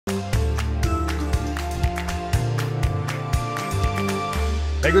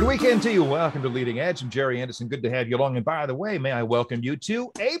Hey, good weekend to you. Welcome to Leading Edge. I'm Jerry Anderson. Good to have you along. And by the way, may I welcome you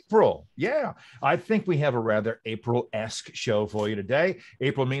to April. Yeah, I think we have a rather April-esque show for you today.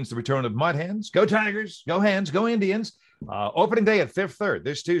 April means the return of Mud Hens. Go Tigers, go Hens, go Indians. Opening day at Fifth Third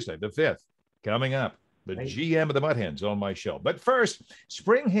this Tuesday, the 5th. Coming up, the GM of the Mud Hens on my show. But first,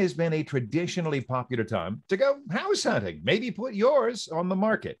 spring has been a traditionally popular time to go house hunting. Maybe put yours on the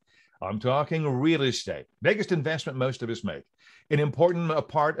market. I'm talking real estate, biggest investment most of us make. An important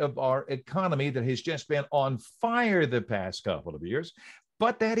part of our economy that has just been on fire the past couple of years,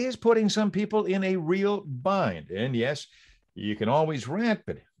 but that is putting some people in a real bind. And yes, you can always rent,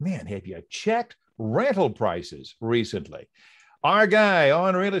 but man, have you checked rental prices recently? Our guy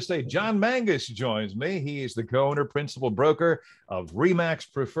on real estate, John Mangas, joins me. He is the co-owner, principal broker of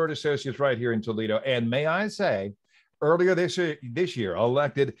Remax Preferred Associates right here in Toledo. And may I say, earlier this year,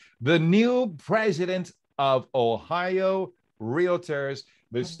 elected the new president of Ohio Realtors,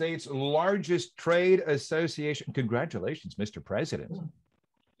 the state's largest trade association. Congratulations, Mr. President.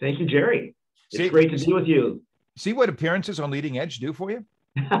 Thank you, Jerry. It's great to be with you. See what appearances on Leading Edge do for you?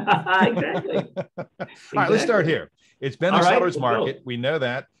 Exactly. All right, let's start here. It's been the seller's market. Go. We know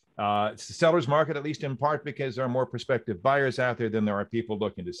that. It's the seller's market, at least in part, because there are more prospective buyers out there than there are people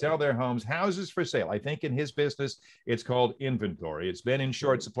looking to sell their homes. Houses for sale. I think in his business, it's called inventory. It's been in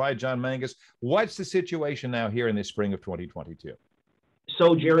short supply. John Mangas, what's the situation now here in the spring of 2022?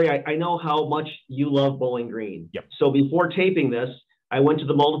 So, Jerry, I know how much you love Bowling Green. Yep. So before taping this, I went to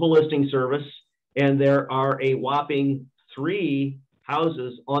the multiple listing service, and there are a whopping 3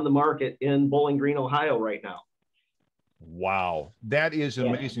 houses on the market in Bowling Green, Ohio right now. Wow, that is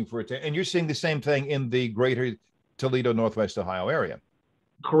amazing for it. And you're seeing the same thing in the greater Toledo, Northwest Ohio area.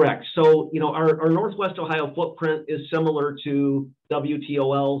 Correct. So, you know, our Northwest Ohio footprint is similar to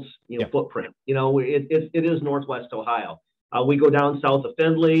WTOL's, footprint. You know, it is Northwest Ohio. We go down south of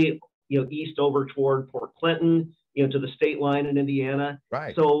Findlay, east over toward Port Clinton, to the state line in Indiana.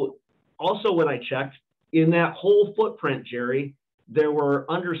 Right. So also when I checked, in that whole footprint, Jerry, there were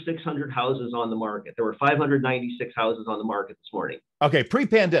under 600 houses on the market. There were 596 houses on the market this morning. Okay,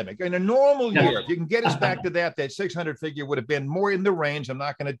 pre-pandemic. In a normal year, if you can get us back to that 600 figure would have been more in the range. I'm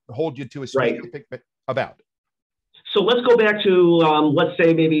not going to hold you to a specific, but about. So let's go back to, let's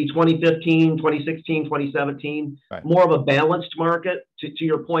say maybe 2015, 2016, 2017, more of a balanced market. To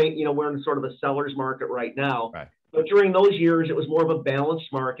your point, we're in sort of a seller's market right now. Right. But during those years, it was more of a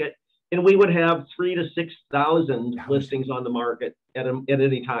balanced market. And we would have 3,000 to 6,000 listings on the market at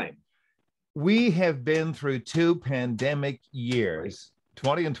any time. We have been through 2 pandemic years,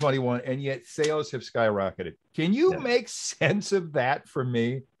 20 and 21, and yet sales have skyrocketed. Can you make sense of that for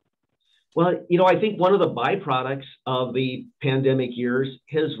me? Well, I think one of the byproducts of the pandemic years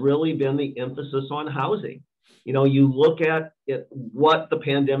has really been the emphasis on housing. You look at what the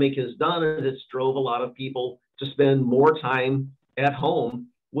pandemic has done, and it's drove a lot of people to spend more time at home,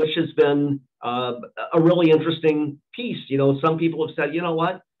 which has been a really interesting piece. Some people have said, you know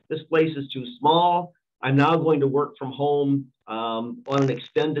what, this place is too small. I'm now going to work from home on an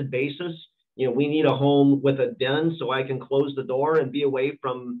extended basis. We need a home with a den so I can close the door and be away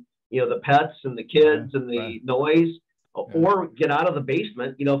from, the pets and the kids and the noise, or get out of the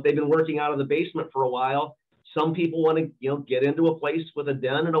basement. If they've been working out of the basement for a while, some people want to, get into a place with a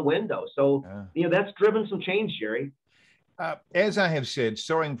den and a window. So, that's driven some change, Jerry. As I have said,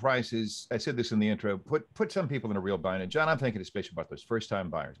 soaring prices, I said this in the intro, put some people in a real bind. And John, I'm thinking especially about those first-time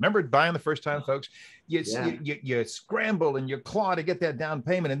buyers. Remember buying the first time, folks? You scramble and you claw to get that down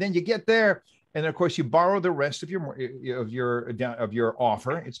payment, and then you get there, and of course you borrow the rest of your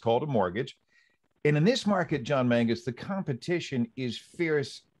offer. It's called a mortgage. And in this market, John Mangas, the competition is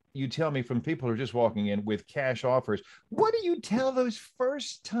fierce. You tell me, from people who are just walking in with cash offers. What do you tell those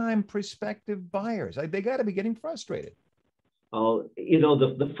first-time prospective buyers? They got to be getting frustrated.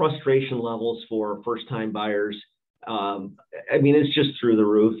 The frustration levels for first-time buyers, it's just through the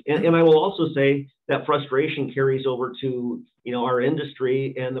roof. And I will also say that frustration carries over to, our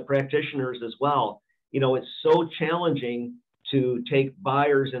industry and the practitioners as well. It's so challenging to take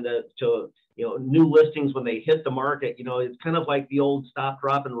buyers into new listings when they hit the market. It's kind of like the old stop,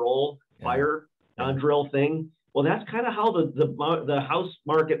 drop, and roll fire drill thing. Well, that's kind of how the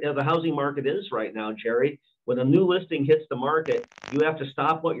housing market is right now, Jerry. When a new listing hits the market, you have to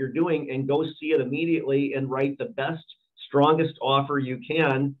stop what you're doing and go see it immediately and write the best, strongest offer you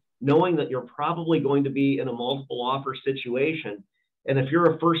can, knowing that you're probably going to be in a multiple offer situation. And if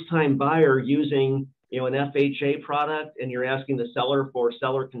you're a first-time buyer using, an FHA product and you're asking the seller for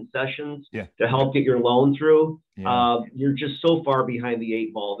seller concessions to help get your loan through, you're just so far behind the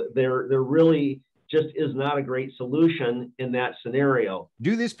 8 ball. They're really just is not a great solution in that scenario.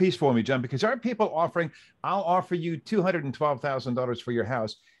 Do this piece for me, John, because aren't people offering, I'll offer you $212,000 for your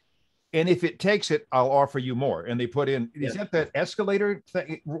house, and if it takes it, I'll offer you more. And they put in, is that escalator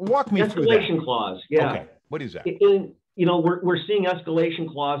thing? Walk me through that. Escalation clause, yeah. Okay, what is that? We're seeing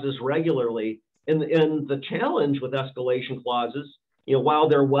escalation clauses regularly. And the challenge with escalation clauses, while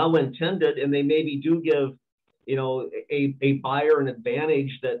they're well intended and they maybe do give, a buyer an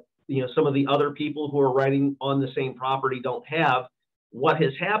advantage that, some of the other people who are writing on the same property don't have, what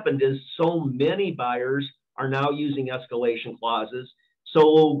has happened is so many buyers are now using escalation clauses.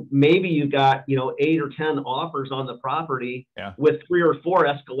 So maybe you've got, 8 or 10 offers on the property with 3 or 4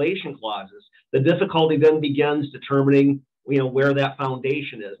 escalation clauses. The difficulty then begins determining, where that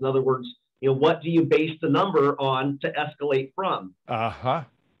foundation is. In other words, what do you base the number on to escalate from?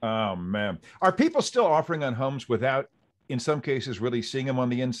 Oh, man. Are people still offering on homes without, in some cases, really seeing them on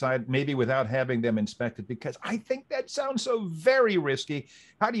the inside, maybe without having them inspected? Because I think that sounds so very risky.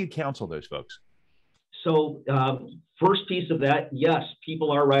 How do you counsel those folks? So first piece of that, yes, people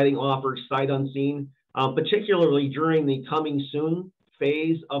are writing offers sight unseen, particularly during the coming soon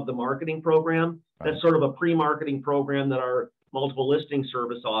phase of the marketing program. That's sort of a pre-marketing program that our multiple listing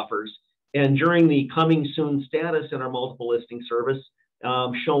service offers. And during the coming soon status in our multiple listing service,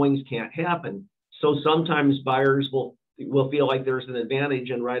 showings can't happen. So sometimes buyers will feel like there's an advantage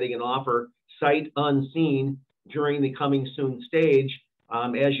in writing an offer sight unseen during the coming soon stage.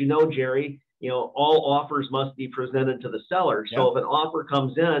 As you know, Jerry, all offers must be presented to the seller. So if an offer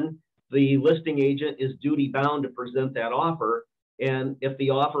comes in, the listing agent is duty bound to present that offer. And if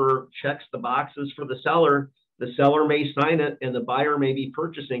the offer checks the boxes for the seller may sign it and the buyer may be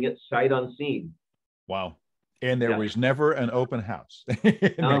purchasing it sight unseen. Wow. And there was never an open house.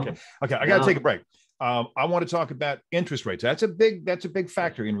 Okay, I got to take a break. I want to talk about interest rates. That's a big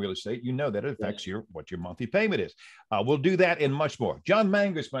factor in real estate. That it affects what your monthly payment is. We'll do that and much more. John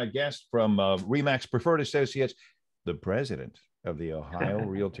Mangas, my guest from RE/MAX Preferred Associates, the president of the Ohio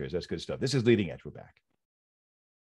Realtors. That's good stuff. This is Leading Edge. We're back.